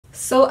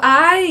So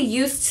I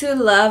used to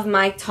love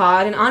Mike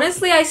Todd, and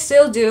honestly, I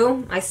still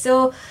do.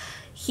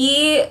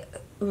 He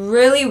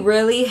really,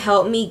 really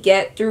helped me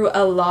get through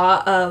a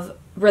lot of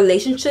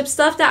relationship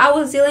stuff that I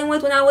was dealing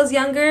with when I was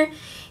younger.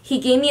 He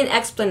gave me an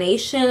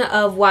explanation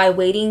of why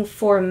waiting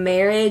for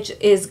marriage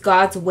is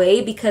God's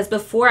way, because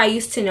before I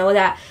used to know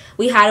that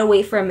we had to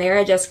wait for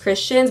marriage as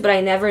Christians, but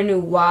I never knew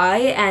why.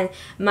 And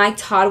Mike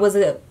Todd was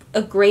a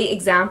great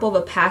example of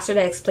a pastor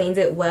that explains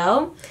it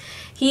well.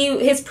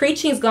 His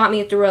preachings got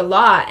me through a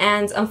lot,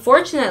 and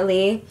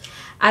unfortunately,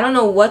 I don't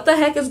know what the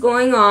heck is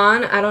going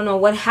on. I don't know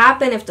what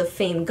happened, if the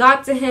fame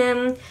got to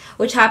him,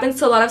 which happens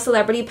to a lot of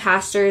celebrity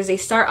pastors. They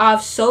start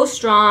off so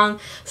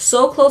strong,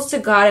 so close to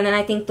God, and then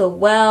I think the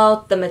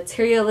wealth, the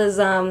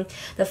materialism,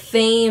 the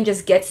fame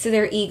just gets to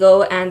their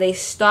ego, and they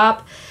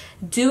stop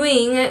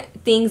doing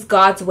things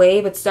God's way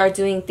but start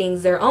doing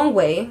things their own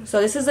way.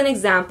 So this is an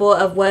example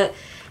of what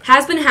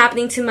has been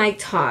happening to Mike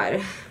Todd.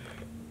 Your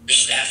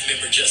staff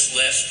member just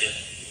left, and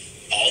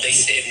all they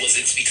said was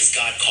it's because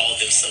God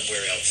called them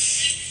somewhere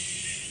else.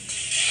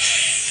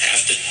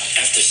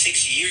 After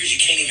 6 years, you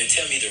can't even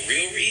tell me the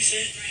real reason?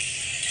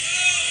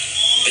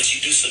 But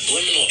you do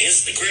subliminal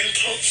Instagram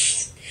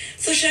posts?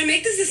 So should I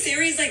make this a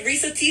series like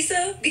Risa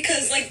Tisa?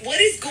 Because, like, what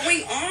is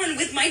going on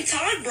with Mike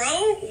Todd,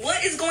 bro?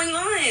 What is going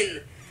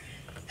on?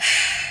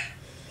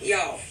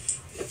 Yo,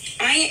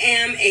 I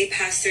am a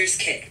pastor's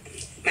kid.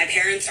 My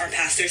parents are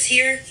pastors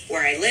here,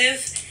 where I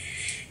live.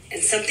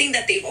 And something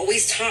that they've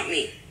always taught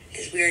me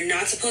is we are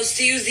not supposed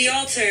to use the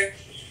altar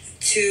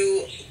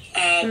to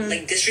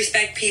like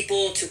disrespect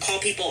people, to call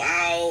people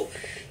out,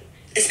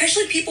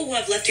 especially people who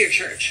have left your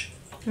church.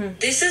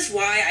 This is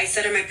why I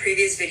said in my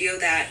previous video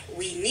that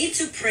we need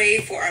to pray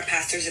for our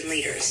pastors and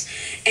leaders.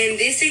 And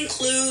this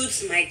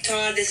includes Mike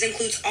Todd. This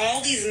includes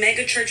all these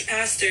mega church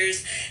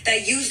pastors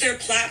that use their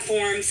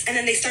platforms and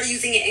then they start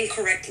using it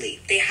incorrectly.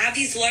 They have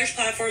these large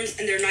platforms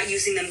and they're not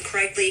using them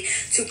correctly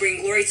to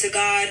bring glory to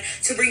God,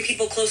 to bring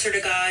people closer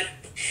to God.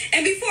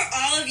 And before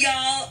all of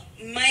y'all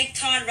Mike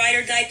Todd ride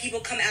or die people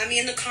come at me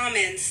in the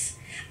comments,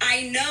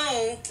 I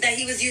know that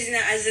he was using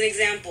that as an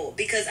example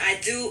because I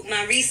do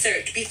my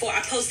research before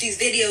I post these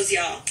videos,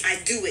 y'all. I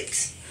do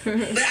it.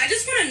 But I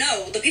just want to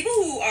know, the people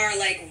who are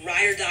like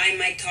ride or die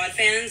Mike Todd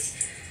fans,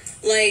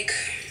 like,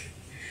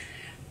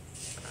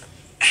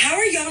 how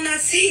are y'all not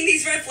seeing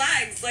these red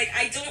flags? Like,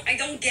 I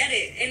don't get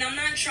it. And I'm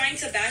not trying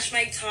to bash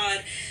Mike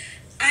Todd.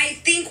 I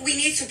think we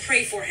need to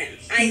pray for him.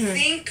 I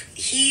think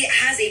he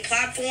has a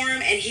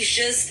platform and he's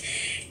just,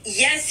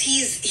 yes,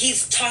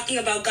 he's talking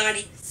about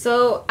God.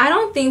 So I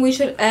don't think we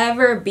should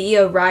ever be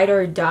a ride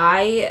or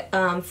die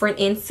for an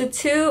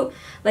institute,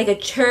 like a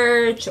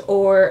church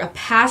or a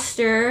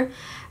pastor.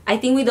 I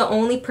think the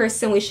only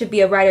person we should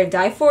be a ride or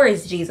die for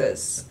is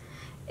Jesus.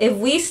 If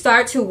we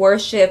start to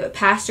worship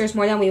pastors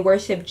more than we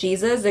worship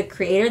Jesus, the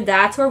creator,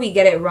 that's where we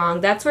get it wrong.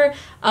 That's where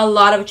a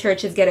lot of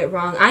churches get it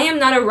wrong. I am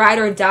not a ride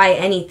or die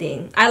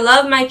anything. I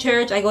love my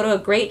church. I go to a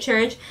great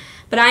church.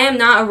 But I am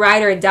not a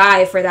ride or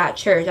die for that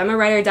church. I'm a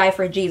ride or die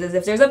for Jesus.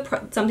 If there's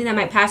something that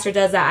my pastor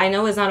does that I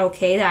know is not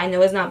okay, that I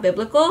know is not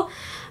biblical,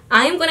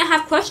 I am going to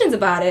have questions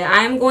about it.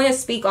 I'm going to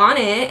speak on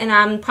it, and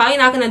I'm probably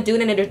not going to do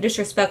it in a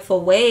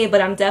disrespectful way,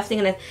 but I'm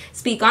definitely going to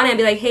speak on it and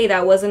be like, hey,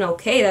 that wasn't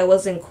okay. That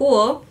wasn't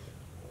cool.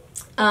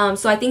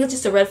 So I think it's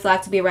just a red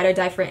flag to be a ride or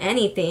die for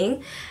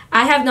anything.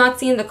 I have not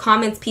seen the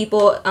comments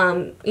people,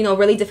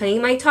 really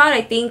defending Mike Todd.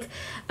 I think,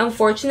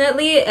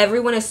 unfortunately,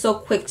 everyone is so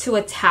quick to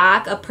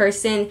attack a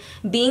person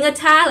being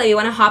attacked. Like, you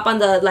want to hop on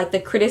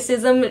the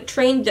criticism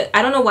train.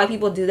 I don't know why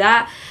people do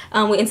that.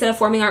 Instead of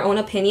forming our own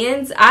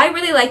opinions. I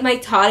really like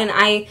Mike Todd, and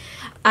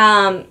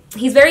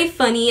he's very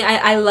funny.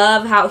 I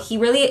love how he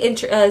really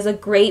is a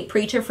great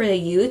preacher for the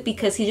youth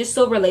because he's just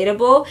so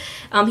relatable.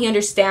 He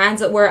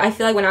understands where I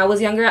feel like when I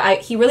was younger,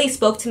 he really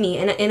spoke to me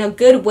in a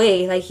good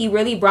way. Like, he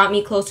really brought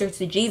me closer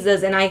to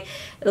Jesus, and I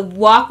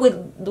walk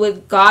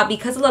with God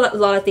because of a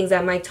lot of things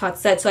that Mike Todd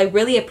said. So I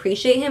really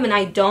appreciate him, and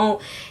I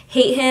don't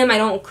hate him. I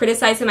don't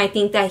criticize him. I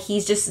think that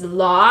he's just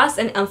lost,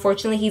 and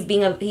unfortunately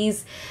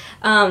he's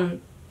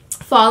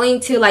falling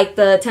to like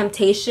the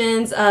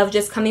temptations of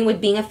just coming with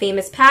being a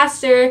famous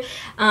pastor.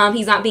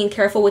 He's not being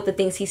careful with the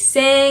things he's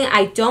saying.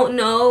 I don't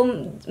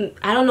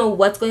know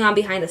what's going on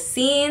behind the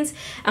scenes.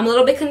 I'm a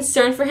little bit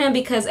concerned for him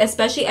because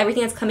especially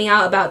everything that's coming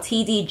out about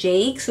T.D.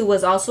 Jakes, who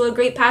was also a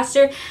great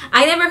pastor.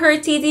 I never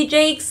heard T.D.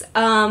 Jakes.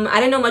 I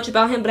didn't know much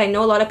about him, but I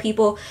know a lot of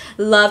people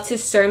loved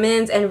his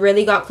sermons and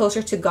really got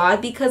closer to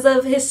God because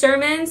of his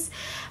sermons.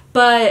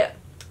 But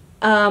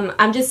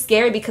I'm just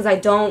scared because I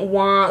don't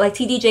want, like,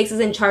 T.D. Jakes is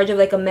in charge of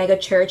like a mega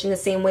church in the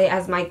same way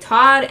as Mike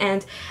Todd,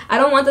 and I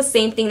don't want the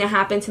same thing to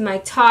happen to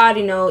Mike Todd.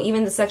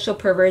 Even the sexual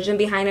perversion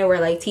behind it, where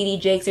like T.D.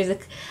 Jakes, there's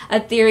a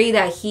theory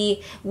that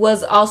he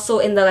was also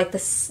in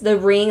the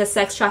ring, a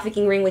sex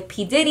trafficking ring with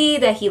P. Diddy,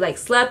 that he like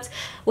slept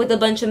with a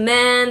bunch of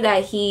men,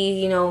 that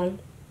he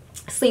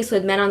sleeps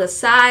with men on the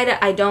side.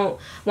 I don't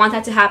want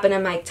that to happen to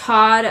Mike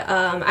Todd.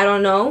 I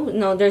don't know.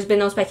 No, there's been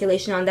no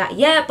speculation on that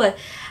yet, but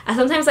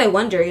sometimes I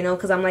wonder,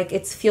 because I'm like,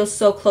 it feels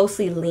so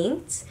closely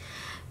linked.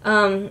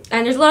 And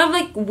there's a lot of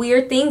like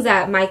weird things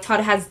that Mike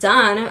Todd has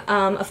done.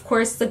 Of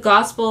course, the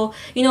gospel,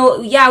 you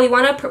know, yeah, we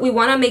want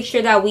to make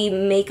sure that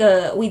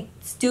we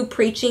do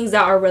preachings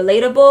that are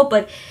relatable,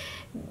 but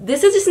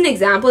this is just an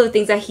example of the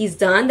things that he's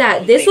done,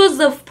 that this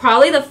was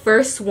probably the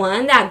first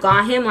one that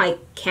got him like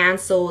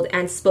canceled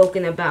and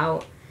spoken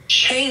about.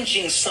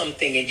 Changing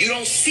something and you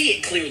don't see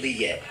it clearly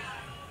yet,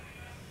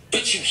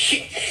 but you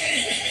hear.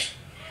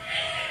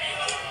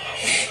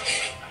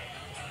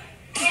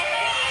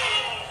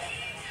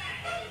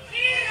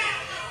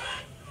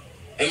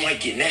 It might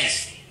get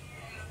nasty.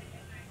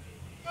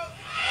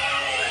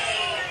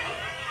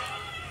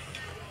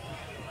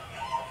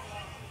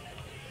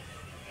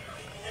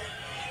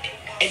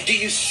 And do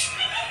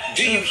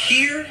you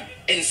hear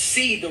and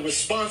see the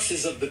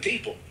responses of the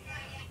people?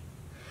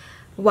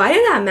 Why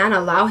did that man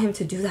allow him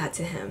to do that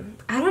to him?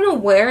 I don't know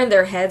where in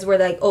their heads were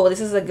like, oh,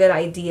 this is a good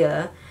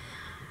idea.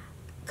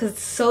 Because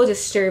it's so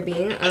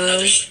disturbing.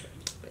 This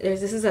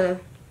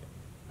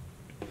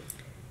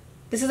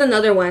is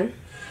another one.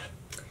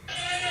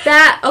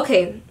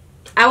 Okay,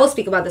 I will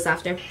speak about this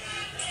after.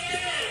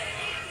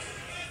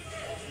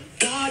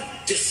 God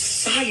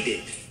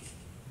decided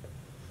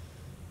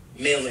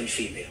male and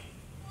female.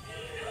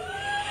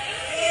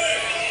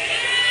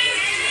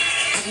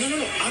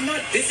 No, I'm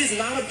not, this is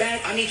not a bad,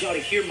 I need y'all to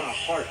hear my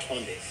heart on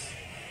this.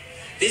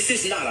 This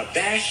is not a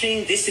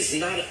bashing, this is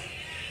not a,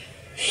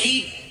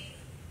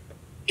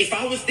 if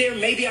I was there,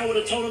 maybe I would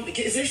have told him,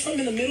 is there something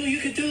in the middle you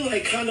could do?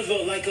 Like kind of a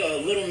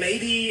little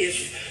maybe,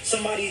 if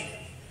somebody,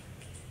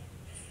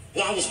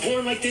 well, I was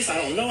born like this, I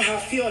don't know how I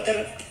feel.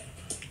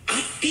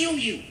 I feel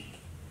you.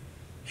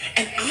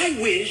 And I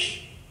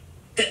wish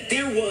that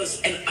there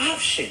was an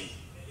option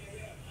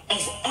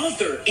of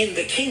other in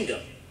the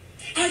kingdom.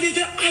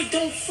 I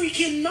don't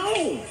freaking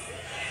know.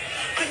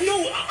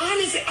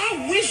 Honestly,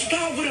 I wish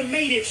God would have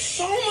made it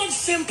so much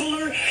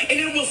simpler and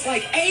it was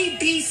like A,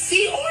 B,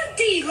 C, or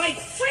D, like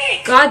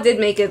frick. God did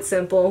make it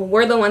simple.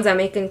 We're the ones that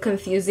make it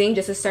confusing,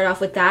 just to start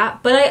off with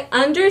that. But I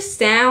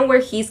understand where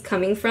he's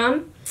coming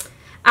from.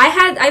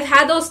 I've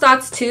had those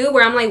thoughts too,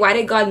 where I'm like, why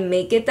did God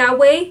make it that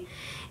way?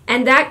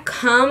 And that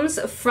comes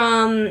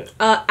from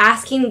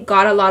asking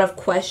God a lot of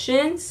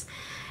questions.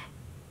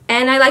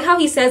 And I like how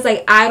he says,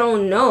 like, I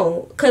don't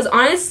know. Because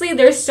honestly,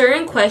 there's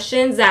certain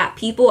questions that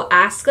people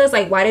ask us,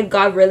 like, why did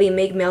God really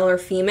make male or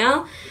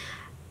female?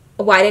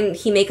 Why didn't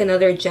he make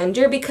another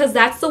gender? Because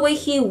that's the way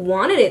he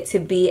wanted it to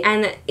be.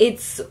 And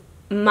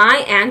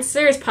my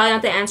answer is probably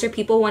not the answer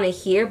people want to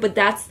hear, but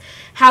that's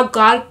how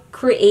God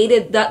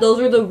created that.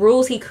 Those were the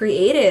rules he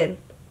created.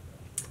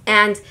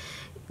 And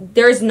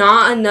there's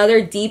not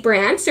another deeper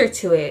answer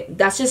to it.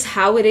 That's just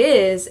how it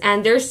is.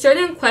 And there's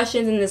certain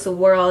questions in this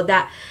world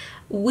that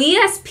we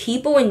as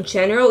people in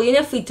general, even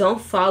if we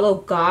don't follow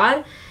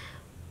God,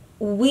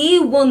 we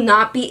will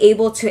not be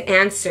able to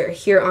answer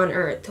here on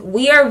earth.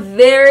 We are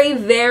very,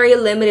 very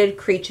limited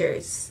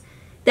creatures.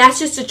 That's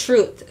just the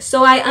truth.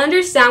 So I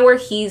understand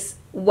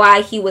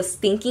why he was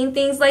thinking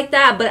things like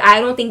that, but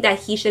I don't think that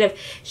he should have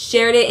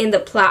shared it in the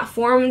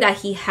platform that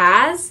he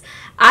has.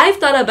 I've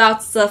thought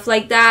about stuff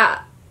like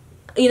that,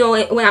 you know,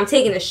 when I'm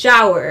taking a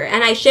shower,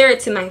 and I share it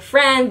to my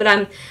friend, but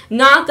I'm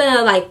not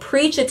gonna like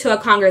preach it to a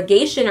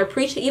congregation or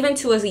preach it even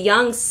to a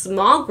young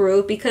small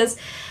group, because,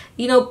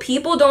 you know,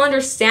 people don't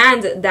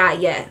understand that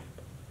yet.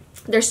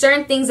 There's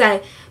certain things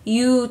that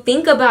you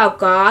think about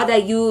God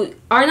that you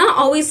are not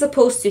always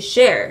supposed to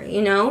share,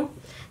 you know?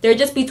 They're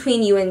just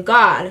between you and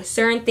God.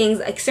 Certain things,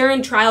 like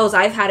certain trials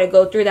I've had to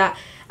go through, that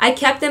I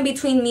kept them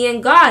between me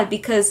and God,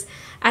 because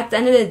at the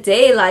end of the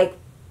day, like,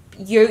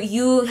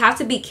 you have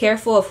to be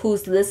careful of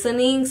who's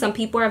listening. Some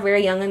people are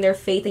very young in their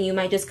faith, and you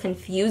might just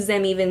confuse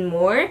them even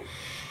more.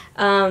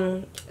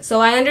 So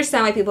I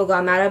understand why people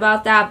got mad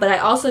about that, but I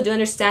also do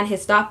understand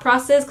his thought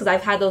process, because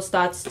I've had those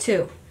thoughts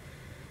too.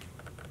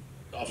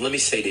 Let me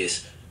say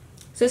this.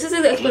 So this is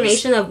an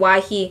explanation of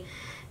why he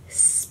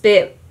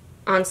spit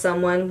on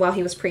someone while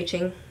he was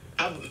preaching.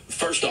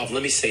 First off,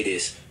 let me say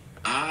this.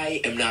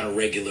 I am not a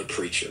regular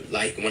preacher.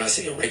 Like, when I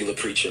say a regular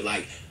preacher,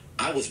 like,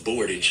 I was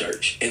bored in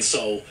church. And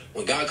so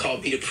when God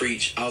called me to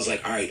preach, I was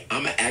like, all right,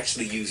 I'm going to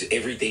actually use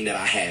everything that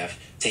I have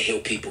to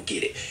help people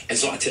get it. And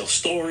so I tell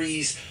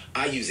stories,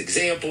 I use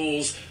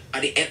examples,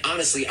 and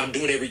honestly, I'm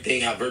doing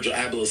everything how Virgil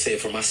Abloh said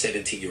for my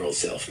 17-year-old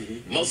self.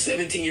 Mm-hmm. Most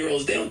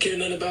 17-year-olds, they don't care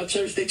nothing about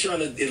church. They trying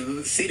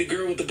to see the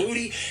girl with the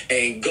booty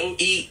and go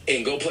eat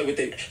and go play with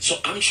them. So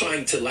I'm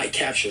trying to like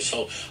capture.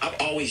 So I've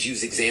always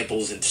used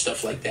examples and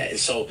stuff like that. And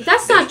so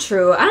that's not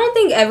true. I don't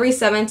think every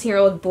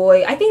 17-year-old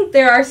boy. I think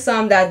there are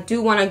some that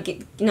do want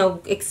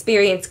to,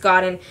 experience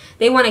God, and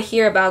they want to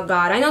hear about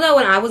God. I know that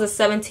when I was a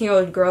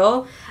 17-year-old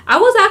girl, I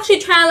was actually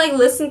trying to like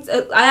listen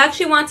to, I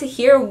actually want to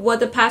hear what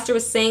the pastor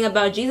was saying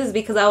about Jesus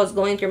because I was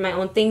going through my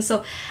own thing.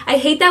 So I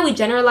hate that we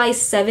generalize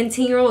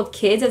 17-year-old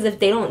kids as if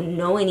they don't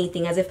know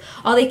anything, as if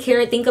all they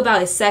care think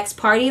about is sex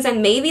parties.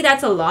 And maybe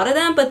that's a lot of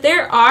them, but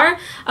there are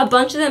a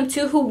bunch of them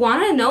too who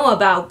want to know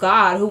about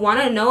God, who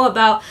want to know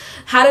about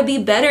how to be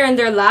better in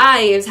their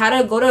lives, how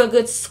to go to a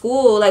good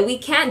school. Like, we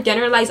can't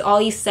generalize all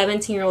these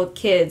 17-year-old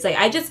kids. Like,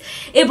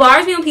 it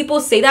bothers me when people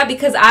say that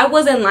because I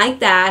wasn't like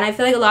that. And I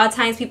feel like a lot of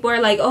times people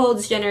are like, oh,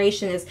 this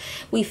generation is,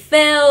 we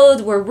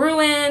failed, we're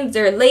ruined,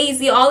 they're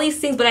lazy, all these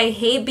things. But I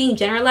hate being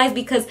generalized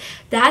because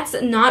that's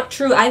not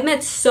true. I've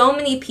met so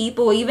many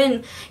people,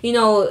 even,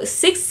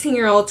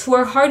 16-year-olds who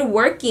are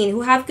hardworking,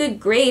 who have good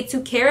grades,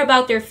 who care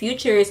about their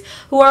futures,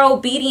 who are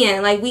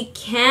obedient. Like, we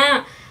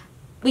can't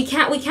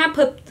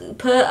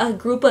put a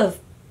group of,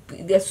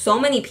 there's so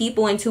many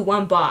people into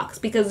one box,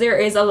 because there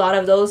is a lot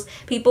of those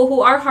people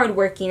who are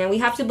hardworking, and we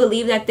have to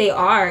believe that they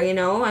are,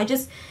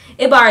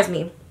 it bothers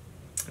me.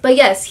 But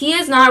yes, he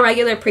is not a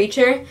regular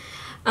preacher.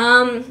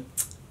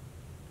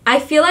 I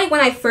feel like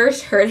when I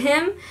first heard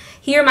him,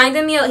 he reminds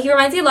me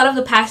a lot of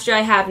the pastor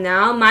I have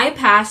now. My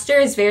pastor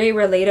is very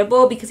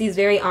relatable because he's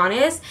very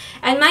honest.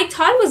 And Mike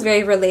Todd was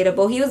very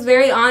relatable. He was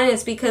very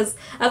honest because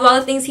of all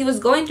the things he was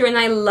going through. And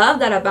I love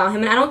that about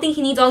him. And I don't think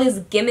he needs all these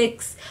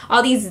gimmicks,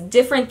 all these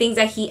different things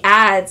that he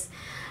adds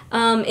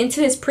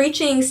into his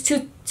preachings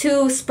to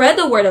spread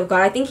the word of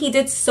God. I think he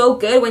did so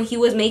good when he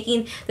was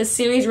making the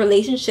series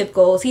Relationship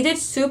Goals. He did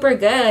super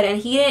good, and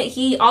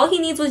he all he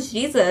needs was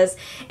Jesus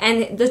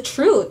and the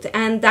truth,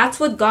 and that's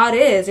what God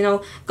is.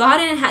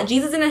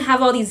 Jesus didn't have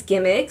all these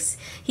gimmicks.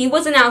 He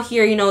wasn't out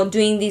here,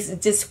 doing these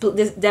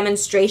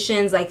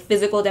demonstrations, like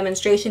physical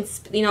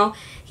demonstrations.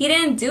 He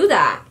didn't do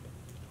that.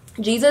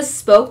 Jesus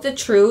spoke the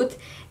truth,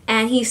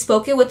 and he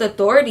spoke it with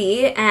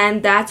authority,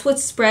 and that's what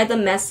spread the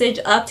message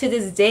up to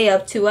this day,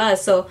 up to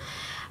us. So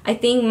I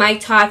think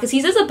Mike Todd, because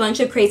he does a bunch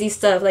of crazy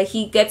stuff. Like,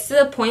 he gets to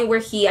the point where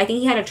I think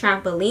he had a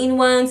trampoline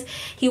once.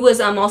 He was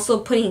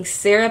also putting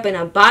syrup in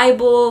a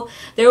Bible.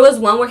 There was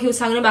one where he was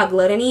talking about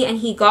gluttony, and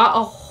he got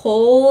a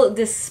whole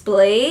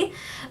display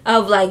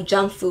of like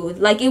junk food.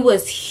 Like, it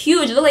was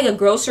huge. It looked like a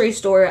grocery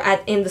store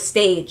in the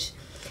stage.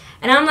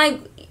 And I'm like,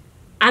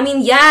 I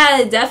mean, yeah,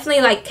 it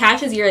definitely like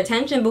catches your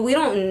attention, but we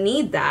don't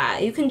need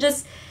that. You can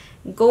just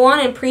go on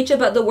and preach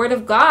about the word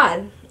of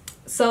God.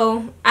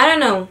 So I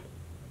don't know.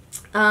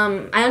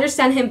 I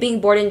understand him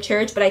being bored in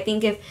church, but I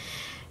think if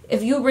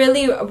you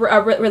really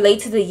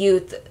relate to the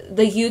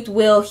youth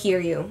will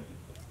hear you.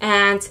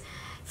 And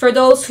for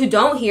those who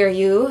don't hear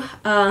you,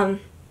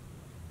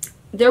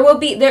 there will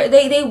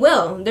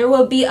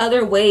be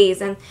other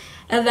ways, and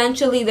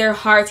eventually their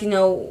heart,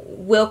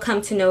 will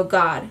come to know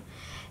God.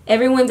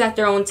 Everyone's at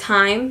their own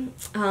time.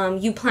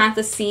 You plant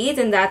the seeds,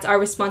 and that's our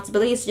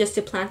responsibility, is just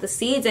to plant the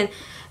seeds, and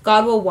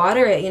God will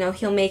water it.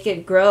 He'll make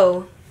it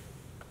grow.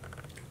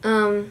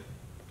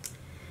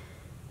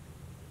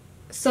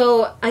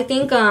 So I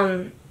think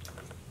how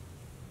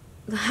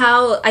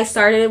I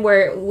started,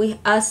 where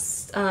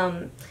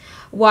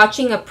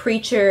watching a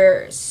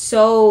preacher,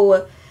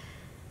 so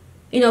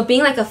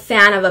being like a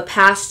fan of a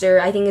pastor,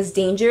 I think is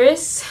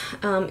dangerous.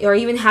 Or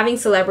even having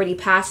celebrity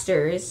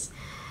pastors.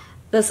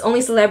 The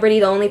only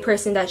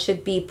person that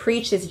should be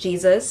preached is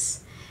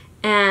Jesus.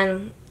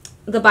 And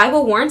the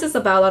Bible warns us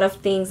about a lot of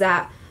things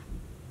that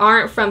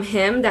aren't from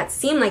him, that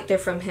seem like they're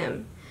from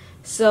him.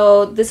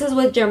 So this is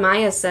what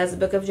Jeremiah says, the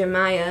book of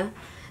Jeremiah.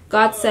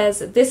 God says,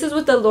 "This is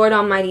what the Lord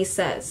Almighty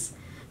says.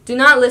 Do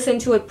not listen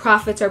to what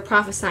prophets are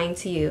prophesying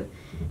to you.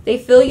 They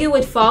fill you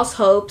with false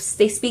hopes.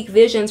 They speak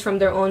visions from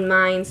their own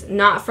minds,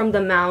 not from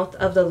the mouth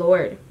of the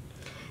Lord."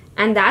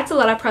 And that's a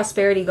lot of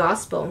prosperity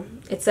gospel.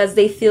 It says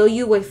they fill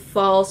you with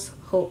false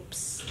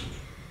hopes.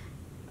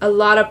 A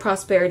lot of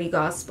prosperity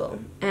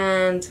gospel.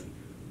 And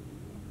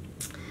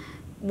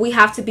we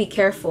have to be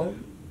careful.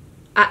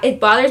 It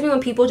bothers me when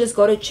people just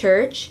go to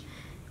church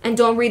and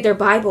don't read their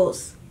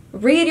Bibles.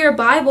 Read your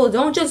Bible.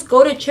 Don't just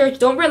go to church.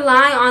 Don't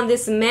rely on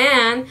this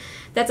man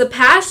that's a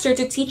pastor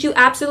to teach you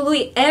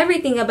absolutely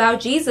everything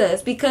about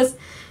Jesus, because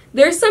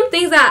there's some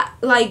things that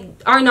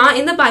are not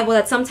in the Bible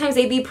that sometimes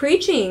they be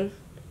preaching.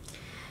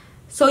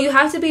 So you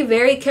have to be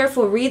very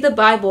careful. Read the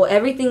Bible.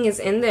 Everything is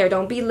in there.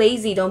 Don't be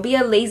lazy. Don't be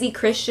a lazy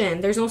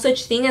Christian. There's no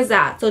such thing as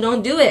that. So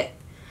don't do it.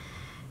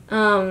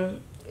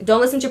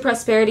 Don't listen to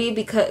prosperity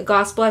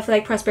gospel. I feel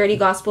like prosperity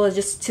gospel is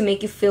just to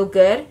make you feel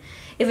good.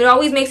 If it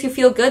always makes you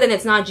feel good, then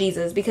it's not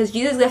Jesus, because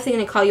Jesus is definitely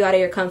going to call you out of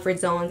your comfort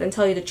zones and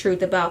tell you the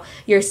truth about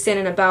your sin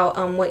and about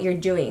what you're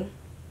doing.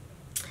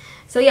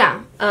 So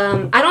yeah,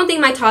 I don't think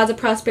Mike Todd's a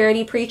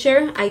prosperity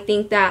preacher. I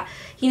think that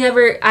he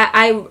never,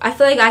 I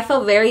feel like I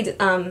felt very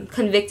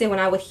convicted when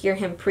I would hear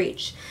him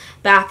preach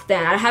back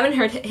then. I haven't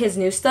heard his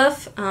new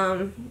stuff,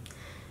 but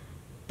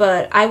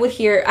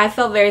I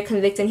felt very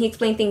convicted, and he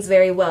explained things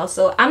very well.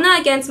 So I'm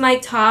not against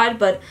Mike Todd,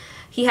 but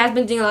he has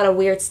been doing a lot of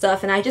weird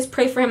stuff, and I just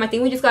pray for him. I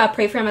think we just gotta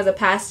pray for him as a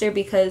pastor,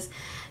 because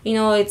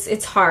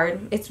it's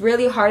hard. It's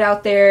really hard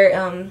out there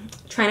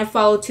trying to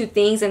follow two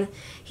things, and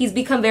he's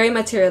become very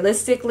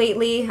materialistic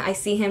lately. I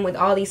see him with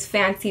all these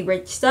fancy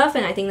rich stuff,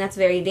 and I think that's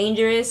very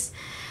dangerous.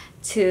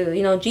 To,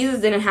 you know,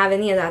 Jesus didn't have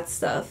any of that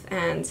stuff,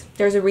 and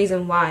there's a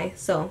reason why.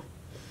 So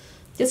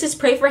just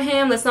pray for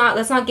him. Let's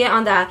not get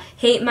on that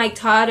hate Mike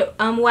Todd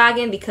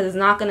wagon, because it's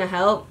not gonna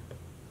help.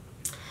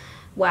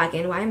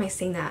 Wagon, why am I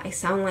saying that? I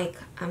sound like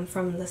I'm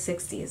from the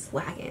 60s.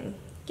 Wagon,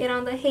 get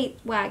on the hate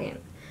wagon,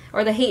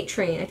 or the hate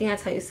train. I think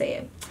that's how you say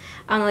it.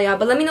 I don't know, y'all,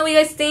 but let me know what you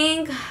guys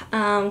think.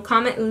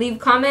 Leave a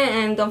comment,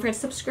 and don't forget to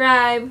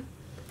subscribe.